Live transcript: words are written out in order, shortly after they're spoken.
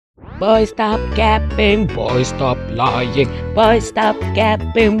Boy, stop capping. Boy, stop lying. Boy, stop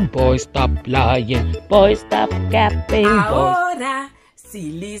capping. Boy, stop lying. Boy, stop capping. Ahora,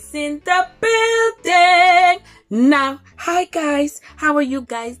 Silis in the building. Now, hi guys. How are you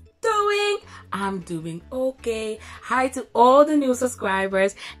guys doing? I'm doing okay. Hi to all the new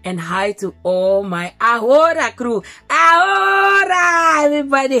subscribers and hi to all my Ahora crew. Ahora,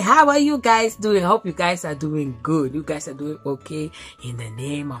 everybody. How are you guys doing? I hope you guys are doing good. You guys are doing okay. In the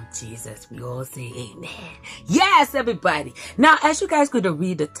name of Jesus, we all say amen. Yes, everybody. Now, as you guys could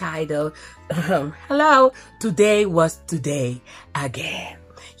read the title, hello, today was today again.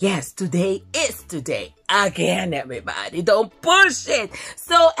 Yes, today is today again, everybody. Don't push it.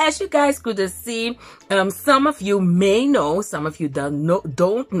 So, as you guys could see, some of you may know, some of you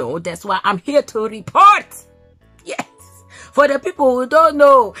don't know. That's why I'm here to report. Yes. For the people who don't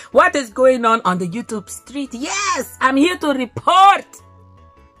know what is going on the YouTube street, yes, I'm here to report.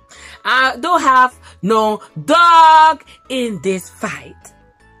 I don't have no dog in this fight.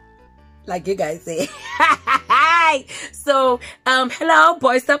 Like you guys say. So, hello,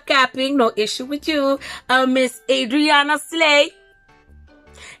 boy, stop capping. No issue with you. Miss Adriana Slay,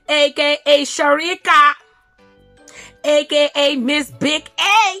 aka Sharika, aka Miss Big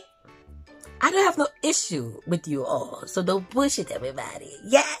A. I don't have no issue with you all. So don't push it, everybody.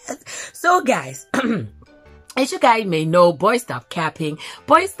 Yes. So, guys, as you guys may know, Boy Stop Capping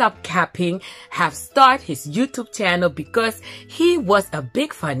have started his YouTube channel because he was a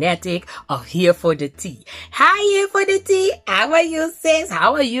big fanatic of Here for the Tea. Hi, Here for the Tea. How are you, sis?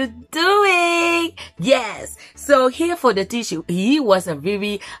 How are you doing? Yes. So Here for the Tea, he was a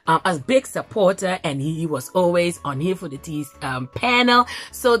very a big supporter, and he was always on Here for the Tea's panel.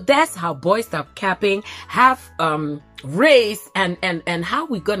 So that's how Boy Stop Capping have raised and how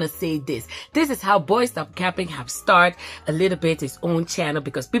we gonna say this. This is how Boy Stop Capping have started a little bit his own channel,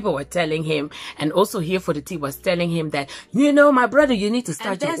 because people were telling him, and also Here for the Tea was telling him that, you know, my brother, you need to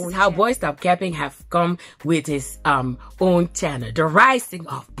start your own. How Boy Stop Capping have come with his own channel. The rising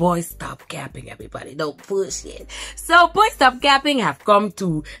of Boy Stop Capping, everybody. Don't push it. So Boy Stop Capping have come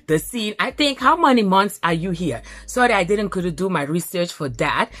to the scene. I think, how many months are you here? Sorry, I couldn't do my research for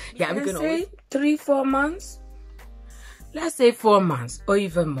that. Yeah, we're gonna say 3-4 months. Let's say 4 months or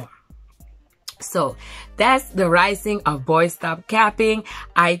even more. So that's the rising of Boy Stop Capping.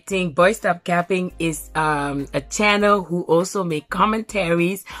 I think Boy Stop Capping is a channel who also make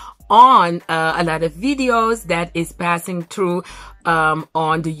commentaries on a lot of videos that is passing through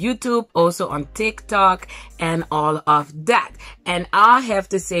on the YouTube, also on TikTok and all of that. And I have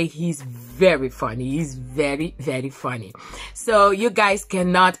to say, he's very funny. He's very, very funny. So you guys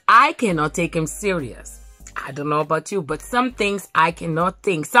I cannot take him serious. I don't know about you, but some things I cannot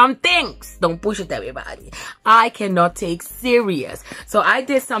think. Some things, don't push it, everybody, I cannot take serious. So I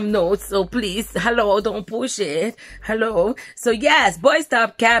did some notes, so please, hello, don't push it. Hello. So yes, Boy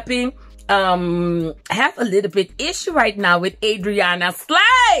Stop Capping have a little bit issue right now with Adriana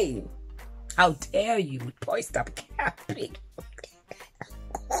Slay. How dare you, Boy Stop Capping.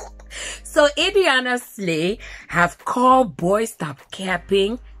 So Adriana Slay have called Boy Stop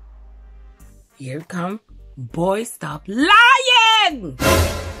Capping, here it come, Boy Stop Lying.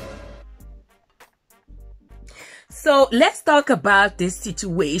 So let's talk about this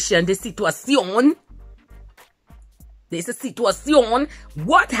situation, this situation. There's a situation.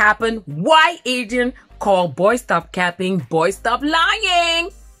 What happened? Why Adrian called Boy Stop Capping Boy Stop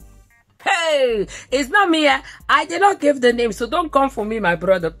Lying? Hey, it's not me. I did not give the name, so don't come for me, my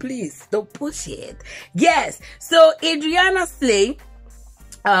brother. Please, don't push it. Yes, so Adriana Slay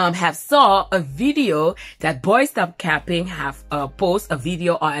have saw a video that Boy Stop Capping have post a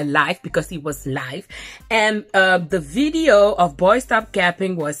video or a live, because he was live, and the video of Boy Stop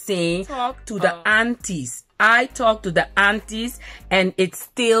Capping was saying, talk to the aunties. I talk to the aunties and it's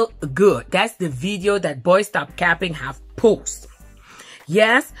still good. That's the video that Boy Stop Capping have post.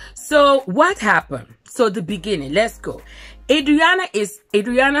 Yes. So what happened? So the beginning, let's go.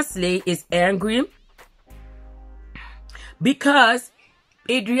 Adriana Slay is angry because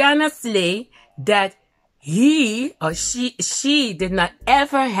Adriana Slay that he or she did not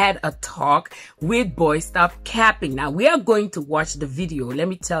ever had a talk with Boy Stop Capping. Now we are going to watch the video. Let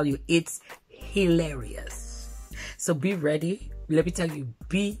me tell you, it's hilarious. So be ready. Let me tell you,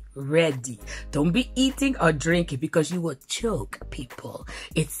 be ready. Don't be eating or drinking, because you will choke, people.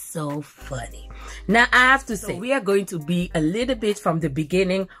 It's so funny. Now I have to say, we are going to be a little bit from the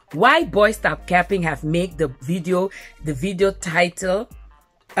beginning. Why Boy Stop Capping have made the video title,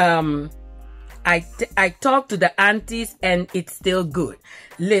 I talked to the aunties and it's still good.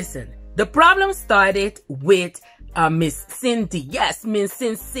 Listen, the problem started with Miss Cindy. Yes, Miss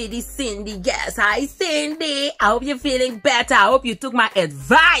City Cindy. Yes, hi Cindy. I hope you're feeling better. I hope you took my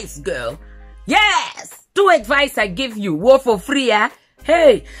advice, girl. Yes, 2 advice I give you. Work for free, eh?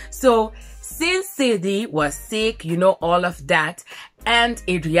 Hey, so since Cindy was sick, you know, all of that, and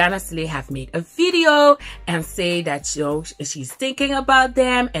Adriana Slay have made a video and say that, you know, she's thinking about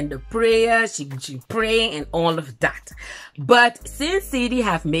them and the prayer, she praying and all of that. But since Cindy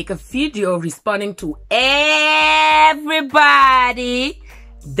have made a video responding to everybody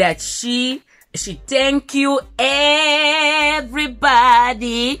that she thank you everybody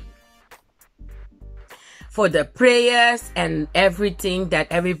for the prayers and everything that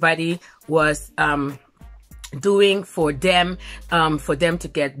everybody was doing for them to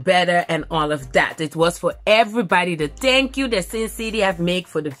get better and all of that. It was for everybody. The thank you that Sin City have made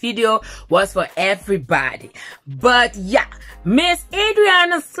for the video was for everybody. But yeah, Miss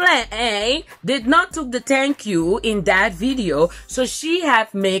Adriana Slay did not took the thank you in that video, so she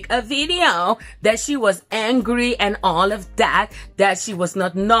have make a video that she was angry and all of that she was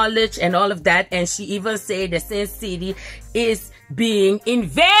not knowledge and all of that, and she even said that Sin City is being in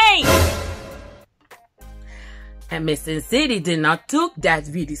vain. And Miss City did not took that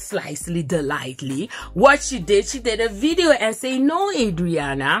really slightly lightly. What she did a video and say, no,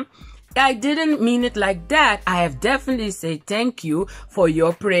 Adriana, I didn't mean it like that. I have definitely said thank you for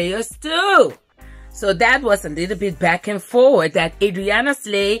your prayers too. So that was a little bit back and forward that Adriana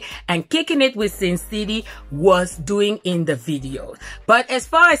Slay and Kicking It with Sin City was doing in the video. But as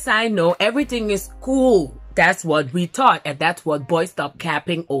far as I know, everything is cool. That's what we taught, and that's what Boy Stop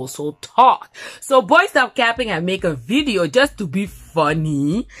Capping also taught. So Boy Stop Capping, I make a video just to be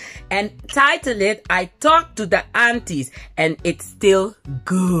funny and title it, I Talk to the Aunties and It's Still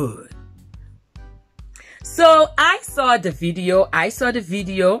Good. So I saw the video,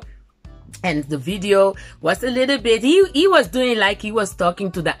 and the video was a little bit, he was doing like he was talking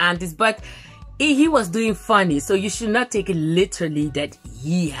to the aunties, but he was doing funny, so you should not take it literally that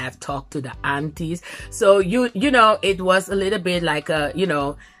he have talked to the aunties. So you know, it was a little bit like a, you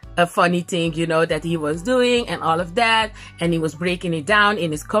know, a funny thing, you know, that he was doing and all of that, and he was breaking it down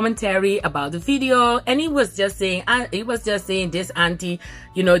in his commentary about the video, and he was just saying this auntie,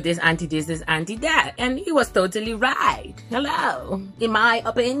 you know, this auntie this auntie that, and he was totally right. Hello, in my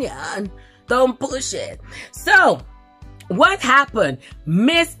opinion, don't push it. So what happened?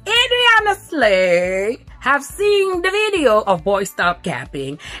 Miss Adriana Slay have seen the video of Boy Stop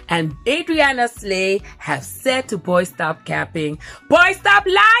Capping, and Adriana Slay have said to Boy Stop Capping, Boy Stop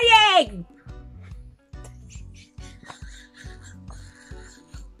lying!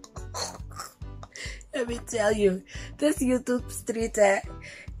 Let me tell you, this YouTube street,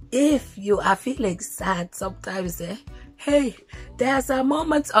 if you are feeling sad sometimes, hey, there's a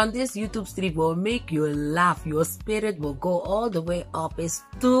moment on this YouTube stream will make you laugh. Your spirit will go all the way up. It's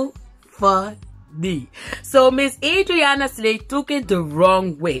too funny. So Miss Adriana Slay took it the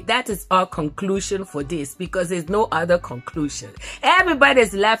wrong way. That is our conclusion for this, because there's no other conclusion.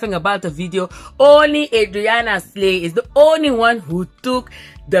 Everybody's laughing about the video. Only Adriana Slay is the only one who took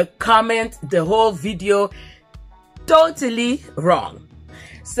the comment, the whole video, totally wrong.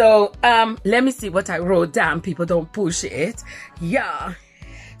 So, let me see what I wrote down. People, don't push it. Yeah.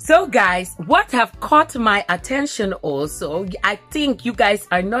 So, guys, what have caught my attention also, I think you guys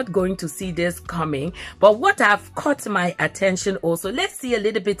are not going to see this coming, but what have caught my attention also, let's see a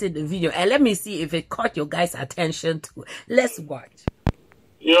little bit in the video, and let me see if it caught your guys' attention too. Let's watch.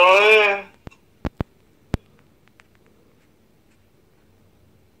 Yeah.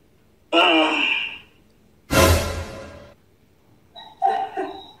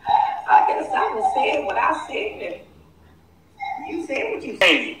 I guess I was saying what I said. You said what you said.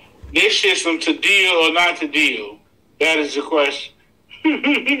 Hey, this system to deal or not to deal? That is the question.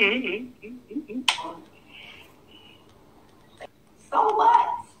 So what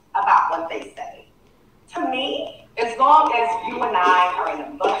about what they say? To me, as long as you and I are in a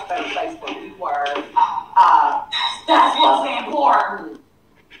much better place than we were, that's what's important.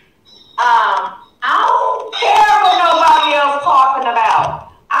 I don't care what nobody else talking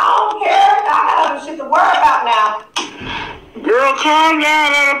about. I don't care. I got other shit to worry about now. Girl, calm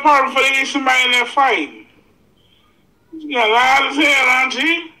down at a party before you get somebody in there fighting. You got loud as hell,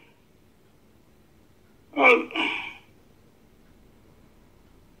 auntie. Oh.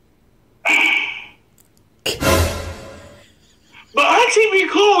 But auntie be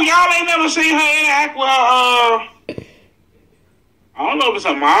cool. Y'all ain't never seen her interact with her, I don't know if it's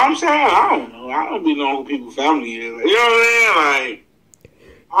her mom's side. I don't know. I don't be knowing who people's family is. You know what I'm saying? Like,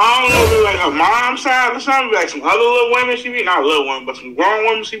 I don't know if it's like her mom's side or something. Like some other little women she be, not little women, but some grown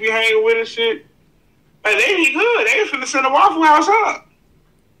women she be hanging with and shit. Like, they be good. They finna send a Waffle House up.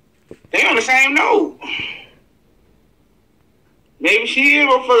 They on the same note. Maybe she is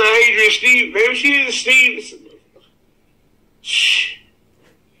one for the Adrian Steve. Maybe she is Steve. Shh.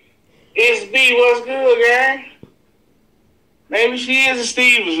 It's B, what's good, gang? Maybe she is a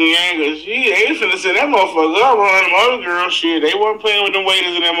Stevenson, gang, because they finna send that motherfucker up on them other girls. Shit, they wasn't playing with them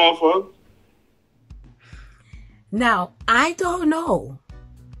waiters and that motherfucker. Now, I don't know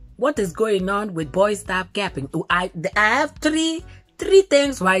what is going on with Boys Stop Capping. I have three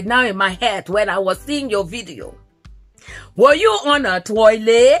things right now in my head when I was seeing your video. Were you on a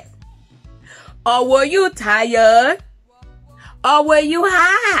toilet? Or were you tired? Or were you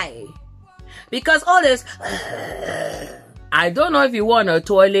high? Because all this... I don't know if you want a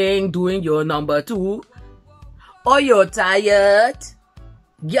toilet doing your number 2. Or you're tired.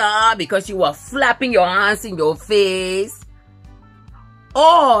 Yeah, because you were flapping your hands in your face.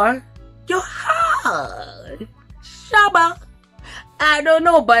 Or you're hard. Shabba. I don't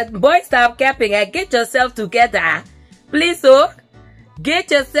know, but Boys Stop Capping and get yourself together. Please, oh.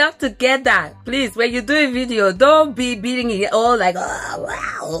 Get yourself together. Please, when you do a video, don't be beating it all like, oh,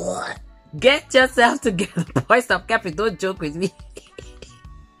 wow. Get yourself together. Boys Stop Capping, don't joke with me.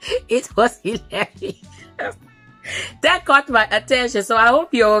 It was hilarious. That caught my attention, so I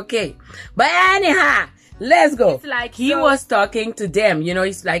hope you're okay. But anyhow, let's go. It's like he was talking to them, you know,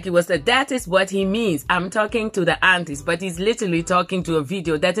 it's like it was that is what he means. I'm talking to the aunties, but he's literally talking to a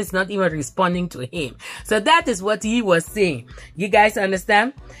video that is not even responding to him. So that is what he was saying. You guys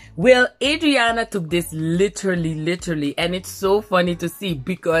understand? Well, Adriana took this literally, and it's so funny to see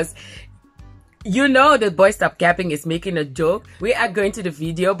because you know that Boys Stop Capping is making a joke. We are going to the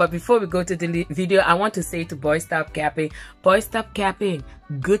video, but before we go to the video, I want to say to Boys Stop Capping, Boys Stop Capping,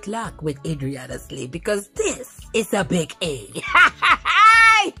 good luck with Adriana Slay, because this is a big A.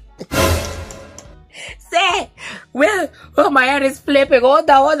 Say, well, oh, my hair is flipping. Hold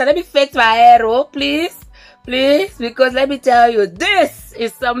on, let me fix my hair, oh, please, because let me tell you, this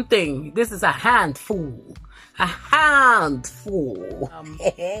is something. This is a handful. A handful.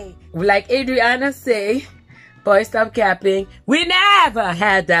 Like Adriana say, Boys Stop Capping, we never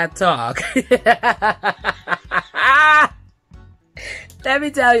had that talk. Let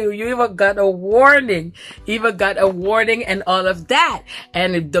me tell you, you even got a warning. And all of that.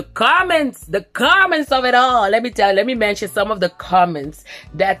 And the comments of it all. Let me mention some of the comments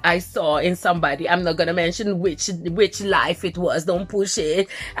that I saw in somebody. I'm not gonna mention which life it was. Don't push it.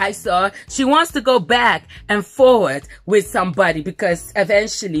 I saw she wants to go back and forward with somebody because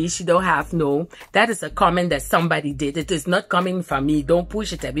eventually she don't have no. That is a comment that somebody did. It is not coming from me. Don't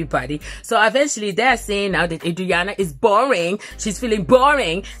push it, everybody. So eventually they're saying now that Adriana is boring. She's feeling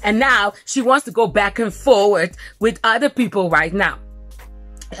boring, and now she wants to go back and forward with other people right now.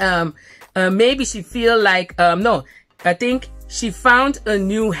 Maybe she feel like no, I think she found a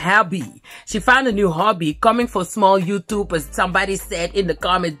new hobby. Coming for small YouTubers. Somebody said in the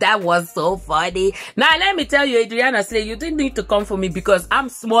comments. That was so funny. Now let me tell you, Adriana Slay, you didn't need to come for me because I'm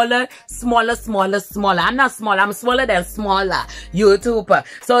smaller. I'm not small. I'm smaller than smaller YouTuber.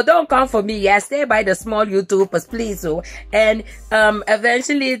 So don't come for me. Yeah, stay by the small YouTubers, please. Oh. And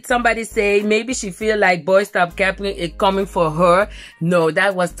eventually somebody say maybe she feel like Boys Stop Capping is coming for her. No,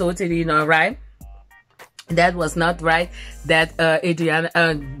 that was totally not right. That was not right. That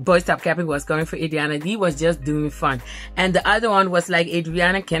Adriana, Boys Stop Capping was going for Adriana. He was just doing fun. And the other one was like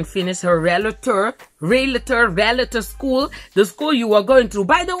Adriana can finish her relator school. The school you were going through.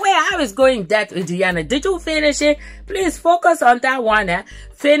 By the way, I was going that, Adriana. Did you finish it? Please focus on that one.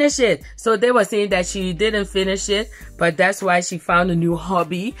 Finish it. So they were saying that she didn't finish it, but that's why she found a new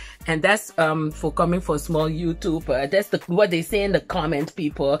hobby. And that's for coming for small YouTuber. That's what they say in the comment,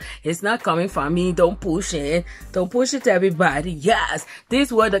 people. It's not coming from me. Don't push it. Don't push it, everybody. Yes,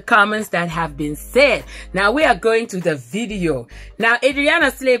 these were the comments that have been said. Now we are going to the video. Now,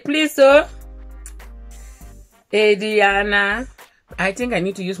 Adriana Slay, please, sir. Adriana, I think I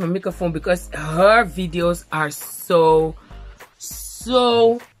need to use my microphone because her videos are so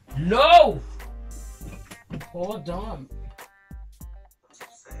low. Hold on.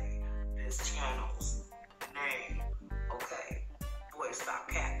 Say this channel's name. Okay, Boys Stop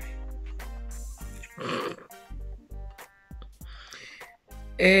Capping.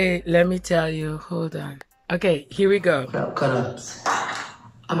 Hey, let me tell you. Hold on. Okay, here we go. Well, cut-ups.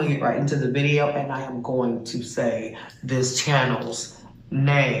 I'm gonna get right into the video and I am going to say this channel's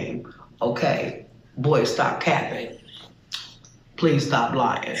name. Okay, Boys Stop Capping. Please stop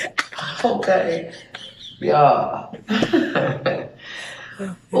lying. Okay. Yeah.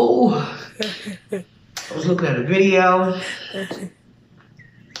 Oh. I was looking at a video.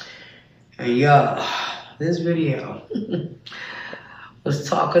 And yeah. this video was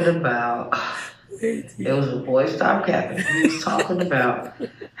talking about, it was a boy stop capping. He was talking about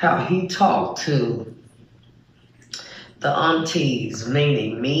how he talked to the aunties,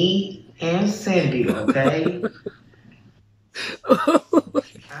 meaning me and Cindy, okay?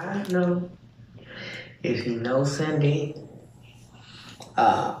 I don't know if you know Cindy.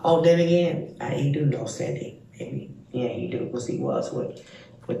 Then again, you do know Cindy. Maybe. Yeah, you do, because he was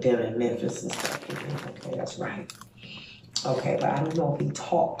with them in Memphis and stuff. Okay, that's right. Okay, but I don't know if he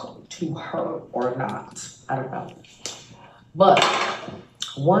talked to her or not. I don't know. But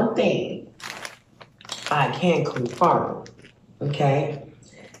one thing I can confirm, okay,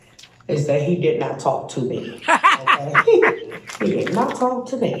 is that he did not talk to me. Okay? He did not talk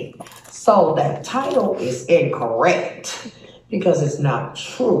to me. So that title is incorrect because it's not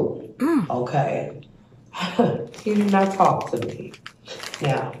true. Okay? He did not talk to me.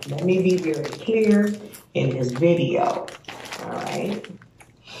 Now, let me be very clear in this video. All right?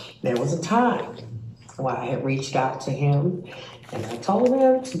 There was a time when I had reached out to him and I told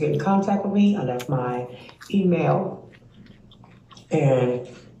him to get in contact with me. I left my email and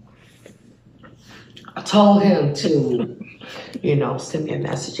I told him to, send me a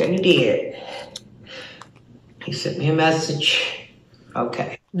message, and he did. He sent me a message.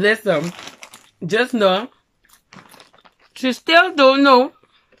 Okay. Listen, just know, she still don't know.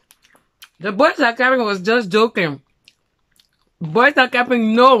 The boys are capping was just joking. Boys are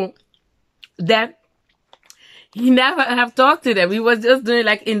capping know that he never have talked to them. He was just doing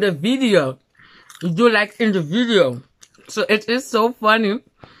like in the video. He do like in the video. So it is so funny.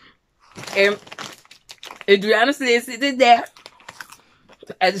 And Adriana is sitting there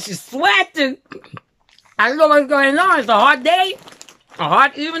and she's sweating. I don't know what's going on. It's a hot day, a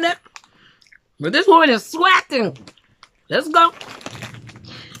hot evening. But this woman is sweating. Let's go.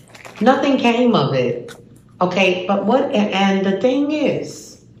 Nothing came of it. Okay, but and the thing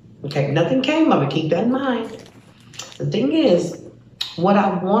is, okay, nothing came of it. Keep that in mind. The thing is, what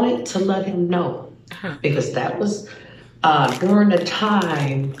I wanted to let him know, because that was during the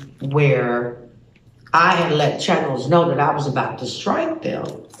time where I had let channels know that I was about to strike them.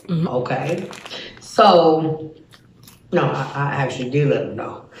 Okay, so no, I actually did let him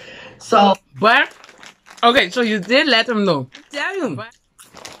know. So, but okay, so you did let him know. Tell him.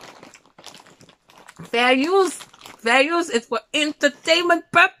 Fair use is for entertainment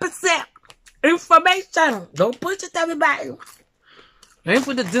purposes. Information. Don't push it, everybody. And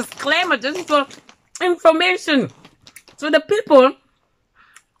for the disclaimer, this is for information. So the people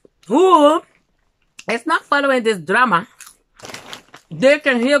who is not following this drama, they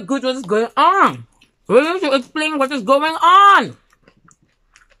can hear good what is going on. We need to explain what is going on.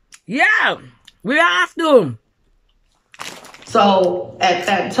 Yeah, we have to. So at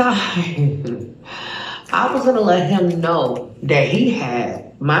that time, I was going to let him know that he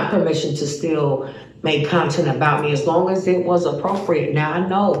had my permission to still make content about me as long as it was appropriate. Now, I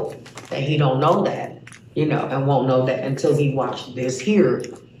know that he don't know that, and won't know that until he watched this here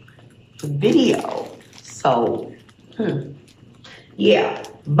video. So, yeah.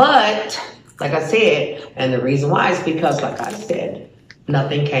 But, like I said, and the reason why is because, like I said,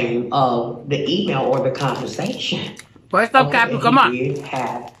 nothing came of the email or the conversation. First up, Captain, come on. He did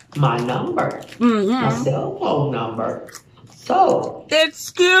have my number, my cell phone number. So,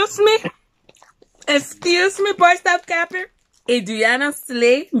 excuse me, boy, stop capping. Adriana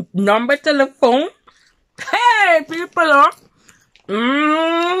Slay, number telephone. Hey, people,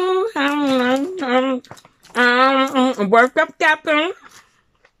 boy, stop capping.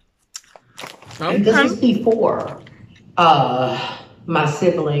 This was before my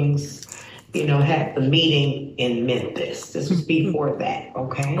siblings, had the meeting in Memphis. This was before that,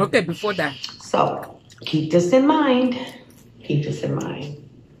 okay? Okay, before that. So, keep this in mind. Keep this in mind.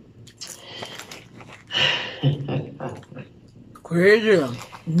 Crazy.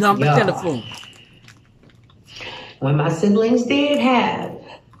 Number telephone. When my siblings did have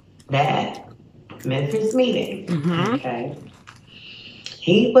that Memphis meeting, okay,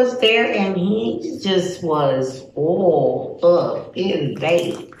 he was there and he just was all up in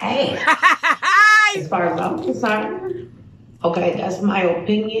their ass. As far as I'm concerned, okay, that's my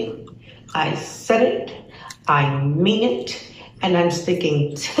opinion. I said it, I mean it, and I'm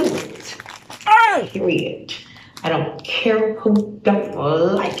sticking to it. Period. I don't care who don't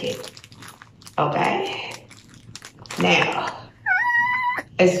like it. Okay? Now,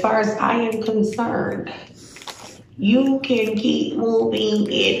 as far as I am concerned, you can keep moving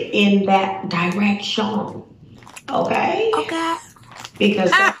it in that direction. Okay? Okay.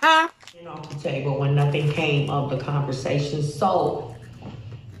 Because off the table when nothing came of the conversation. So,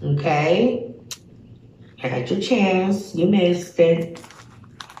 okay? Had your chance. You missed it.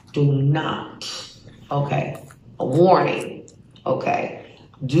 Do not. Okay. A warning. Okay.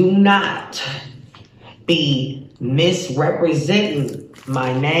 Do not be misrepresenting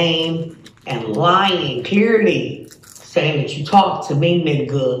my name and lying clearly, saying that you talked to me,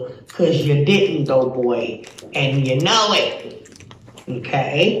 nigga, because you didn't, though, boy, and you know it.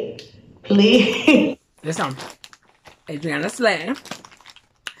 Okay? Please. Listen, Adriana Slay.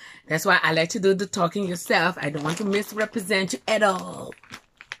 That's why I let you do the talking yourself. I don't want to misrepresent you at all.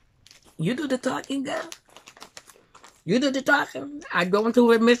 You do the talking, girl. You do the talking. I don't want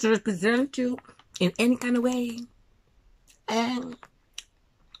to misrepresent you in any kind of way. And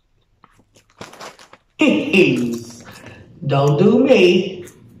Please. Don't do me.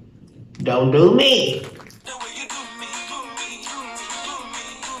 Don't do me.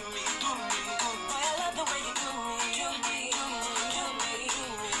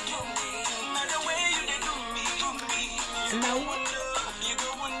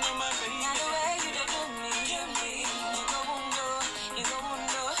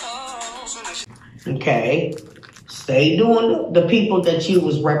 Okay, stay doing the people that you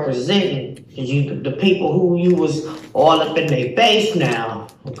was representing, the people who you was all up in their face now.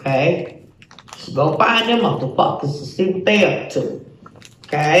 Okay, so go find them motherfuckers and see what they up to.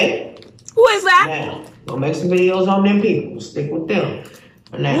 Okay, who is that? now go make some videos on them people. Stick with them.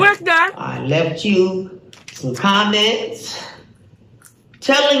 Now, who is that? I left you some comments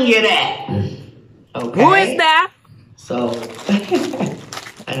telling you that. Okay, Who is that? so.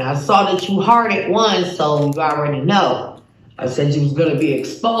 And I saw that you hearted one, so you already know. I said you was going to be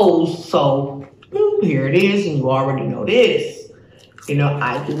exposed, so here it is, and you already know this. You know,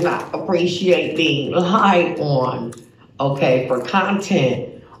 I do not appreciate being lied on, okay, for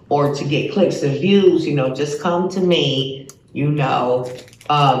content or to get clicks and views. You know, just come to me, you know.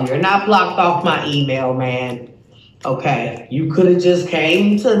 You're not blocked off my email, man, okay? You could have just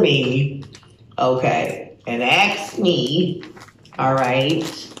came to me, okay, and asked me, all right,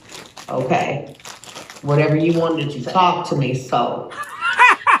 okay, whatever you wanted to talk to me, so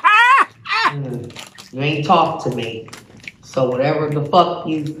you ain't talk to me. So whatever the fuck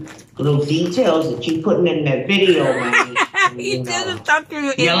you, little details that you putting in that video, man, He didn't talk to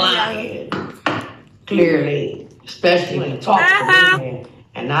you. you're lying. Clearly, especially when you talk to me, man,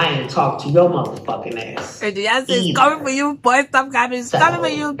 and I ain't talk to your motherfucking ass. Yes, it's coming for you, boy. Stop coming. It's coming for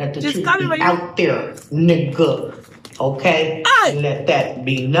you. Let the Just truth coming be for you. out there, nigga. Okay? Aye. And let that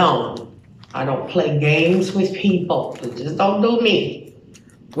be known. I don't play games with people. So just don't do me.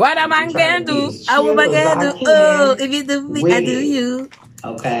 What am I trying gonna to be do? as I will chill as I gonna do. can Oh, if you do me, I with do it. you.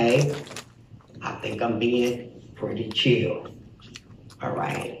 Okay? I think I'm being pretty chill. All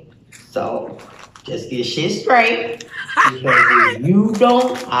right? So, just get shit straight. Because if you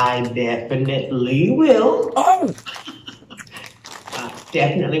don't, I definitely will. Oh, I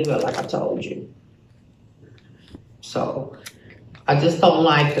definitely will, like I told you. So, I just don't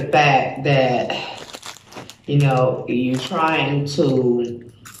like the fact that, you know, you're trying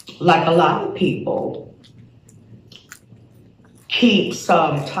to, like a lot of people, keep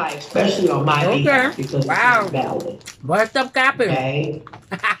some type, especially on my behalf, because Wow. it's valid. boy, stop capping. Okay?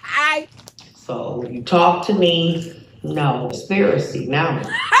 So, you talk to me, no, conspiracy. Now,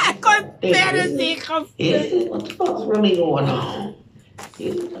 Conspiracy. is it? What the fuck's really going on?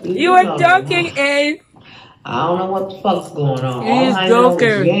 You were joking, eh? I don't know what the fuck's going on. He's All I know is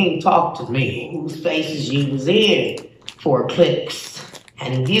joking. you ain't talked to me. Whose faces you was in for clicks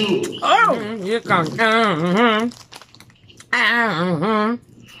and views. Oh, you come.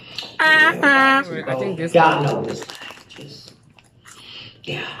 I think this Y'all know this. Just,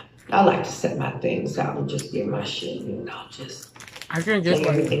 yeah. I like to set my things out and just get my shit, you know, just I think this lay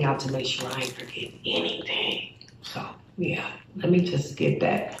one. everything out to make sure I ain't forget anything. So, yeah. Let me just get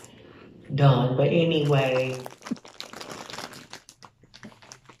that done. But anyway.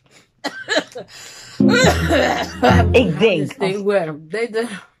 Thing where they did.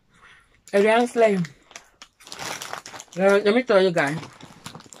 Honestly, let me tell you guys.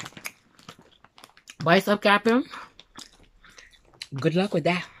 Buy some capping. Good luck with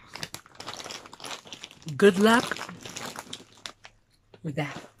that. Good luck with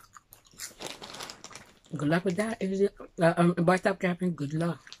that. Good luck with that. Buy stop capping. Good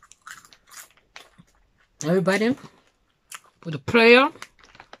luck. Everybody, put a prayer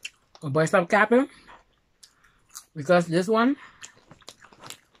on buy stop capping, because this one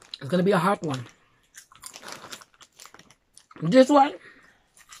is gonna be a hard one. This one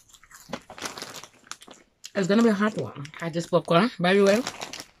is gonna be a hard one. I just popcorn, by the way,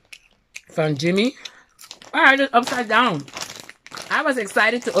 from Jimmy. Alright, it's upside down. I I was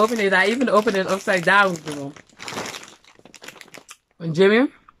excited to open it. I even opened it upside down, you know. And Jimmy,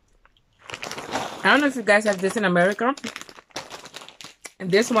 I don't know if you guys have this in America. And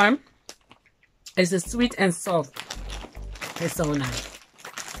this one is a sweet and soft. It's so nice.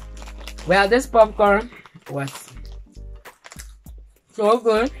 Well, this popcorn was so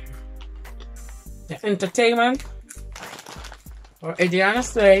good. The entertainment for Adriana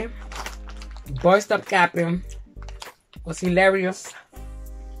Slay, Boy Stop Capping was hilarious.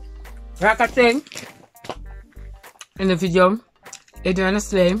 Like I think in the video, Adriana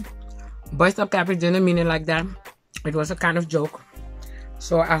Slay, Boy Stop Capping didn't mean it like that. It was a kind of joke.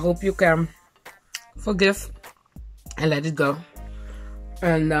 So I hope you can forgive and let it go.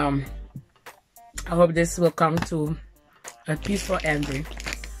 And I hope this will come to a peaceful ending.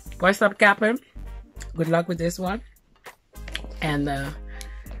 Boy, stop capping. Good luck with this one. And,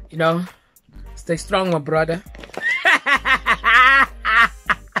 you know, stay strong, my brother.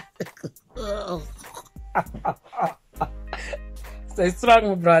 Stay strong,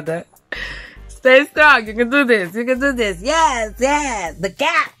 my brother. Stay strong. You can do this. You can do this. Yes, yes. The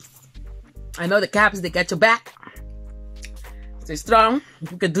caps. I know the caps, they got your back. Stay strong.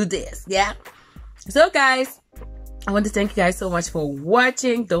 You can do this. Yeah. So, guys, I want to thank you guys so much for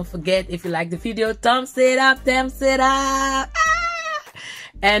watching. Don't forget, if you like the video, thumbs it up. Thumbs it up. Ah!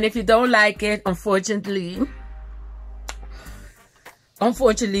 And if you don't like it, unfortunately,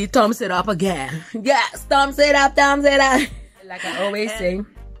 thumbs it up again. Yes, thumbs it up. Thumbs it up. Like I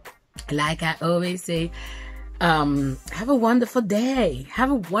always say, have a wonderful day. Have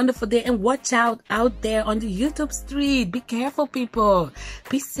a wonderful day, and watch out there on the YouTube street. Be careful, people.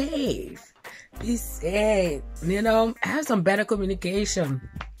 Be safe. Be safe. You know, have some better communication.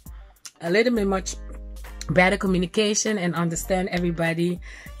 A little bit much better communication and understand everybody,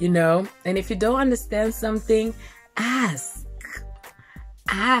 you know. And if you don't understand something, ask.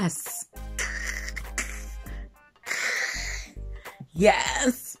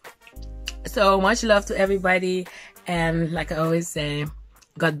 Yes. So much love to everybody, and like I always say,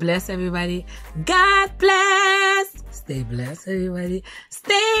 God bless everybody. God bless. Stay blessed, everybody.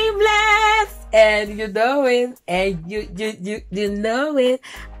 Stay blessed. And you know it. And you know it.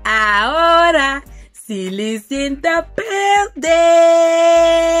 Ahora, Sylis in the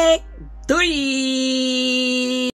building. 3.